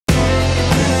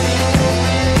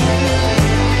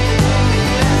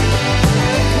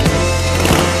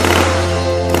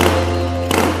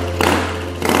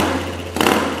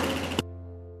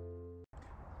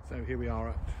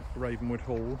Ravenwood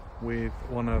Hall with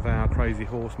one of our Crazy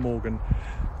Horse Morgan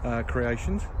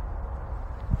creations.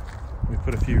 We've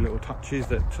put a few little touches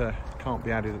that can't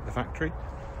be added at the factory,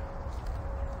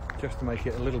 just to make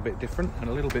it a little bit different and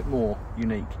a little bit more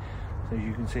unique. So as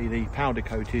you can see, the powder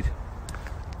coated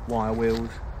wire wheels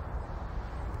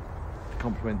to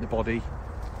complement the body,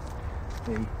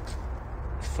 the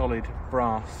solid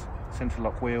brass centre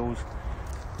lock wheels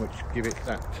which give it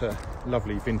that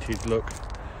lovely vintage look,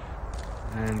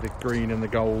 and the green and the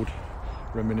gold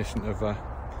reminiscent of a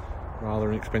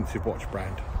rather inexpensive watch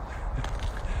brand.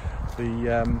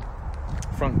 The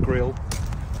front grille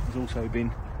has also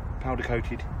been powder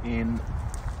coated in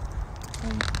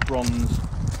bronze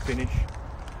finish,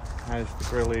 as the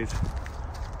grille is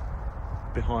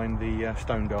behind the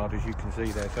stone guard, as you can see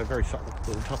there. So very subtle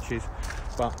little touches,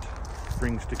 but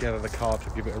brings together the car to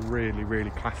give it a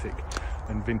really classic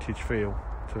and vintage feel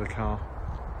to the car.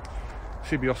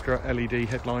 Sibioska LED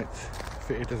headlights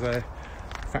fitted as a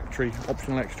factory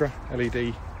optional extra.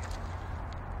 LED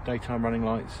daytime running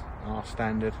lights are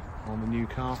standard on the new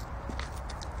car.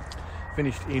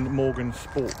 Finished in Morgan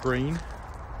Sport Green.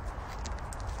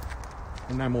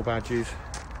 Enamel badges.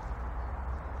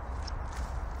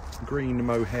 Green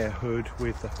mohair hood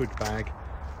with the hood bag.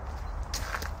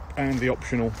 And the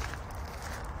optional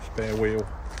spare wheel.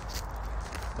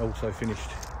 Also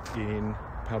finished in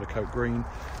powder coat green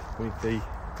with the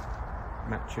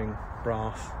matching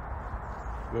brass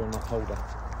wheel nut holder.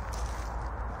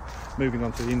 Moving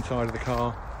on to the inside of the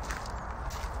car,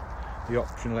 the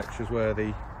optional extras were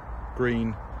the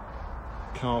green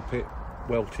carpet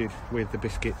welted with the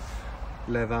biscuit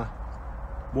leather,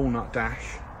 walnut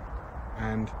dash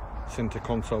and centre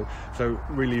console. So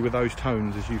really with those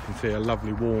tones, as you can see, a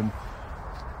lovely warm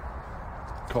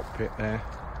cockpit there.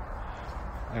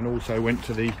 And also went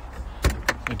to the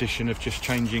addition of just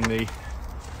changing the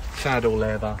saddle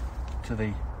leather to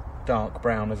the dark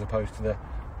brown as opposed to the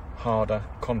harder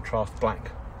contrast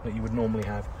black that you would normally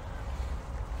have.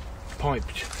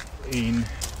 Piped in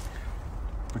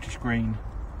British green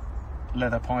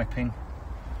leather piping,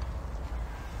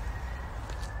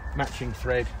 matching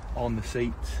thread on the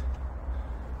seats,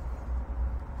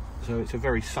 so it's a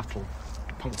very subtle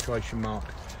punctuation mark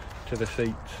to the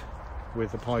seats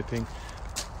with the piping.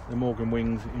 The Morgan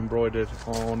wings embroidered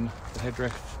on the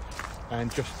headrests,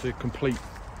 and just to complete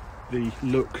the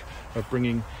look of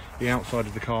bringing the outside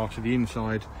of the car to the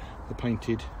inside, the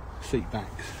painted seat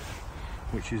backs,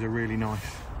 which is a really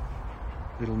nice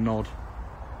little nod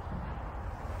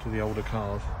to the older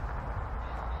cars.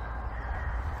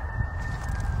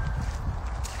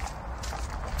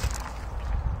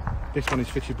 This one is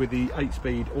fitted with the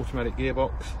 8-speed automatic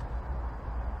gearbox,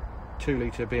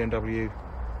 2-litre BMW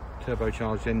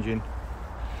turbocharged engine.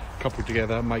 Coupled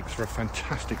together makes for a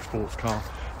fantastic sports car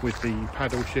with the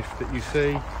paddle shift that you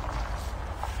see,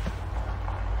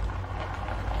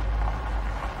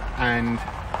 and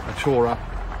a tourer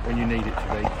when you need it to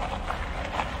be.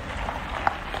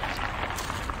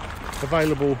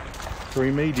 Available for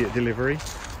immediate delivery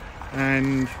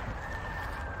and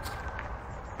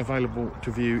available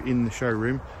to view in the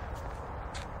showroom.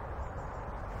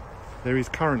 There is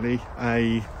currently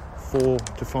a 4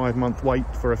 to 5 month wait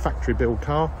for a factory build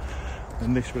car,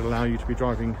 and this will allow you to be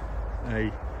driving a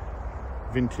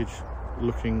vintage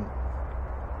looking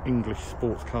English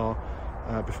sports car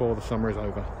before the summer is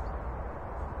over.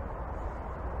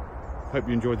 Hope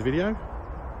you enjoyed the video,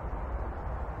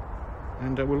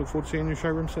 and we'll look forward to seeing you in the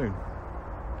showroom soon.